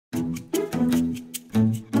For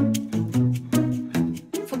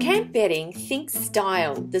camp bedding, think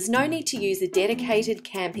style. There's no need to use a dedicated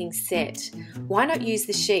camping set. Why not use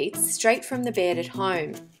the sheets straight from the bed at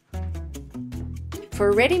home? For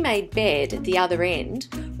a ready-made bed at the other end,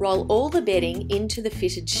 roll all the bedding into the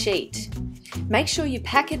fitted sheet. Make sure you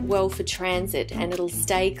pack it well for transit and it'll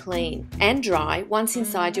stay clean and dry once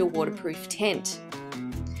inside your waterproof tent.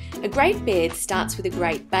 A great bed starts with a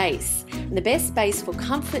great base, and the best base for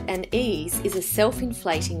comfort and ease is a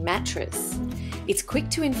self-inflating mattress. It's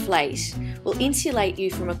quick to inflate, will insulate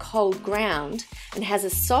you from a cold ground, and has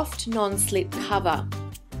a soft non-slip cover.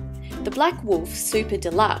 The Black Wolf Super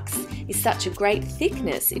Deluxe is such a great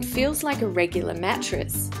thickness it feels like a regular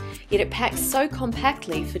mattress, yet it packs so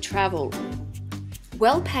compactly for travel.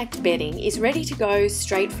 Well-packed bedding is ready to go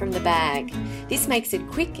straight from the bag. This makes it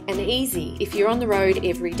quick and easy if you're on the road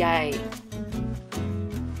every day.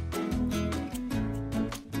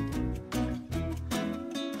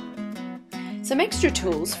 Some extra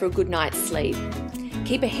tools for a good night's sleep.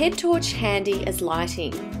 Keep a head torch handy as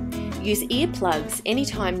lighting. Use earplugs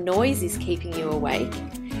anytime noise is keeping you awake.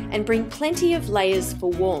 And bring plenty of layers for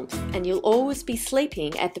warmth, and you'll always be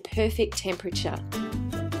sleeping at the perfect temperature.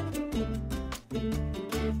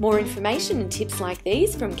 More information and tips like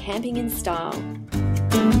these from Camping in Style.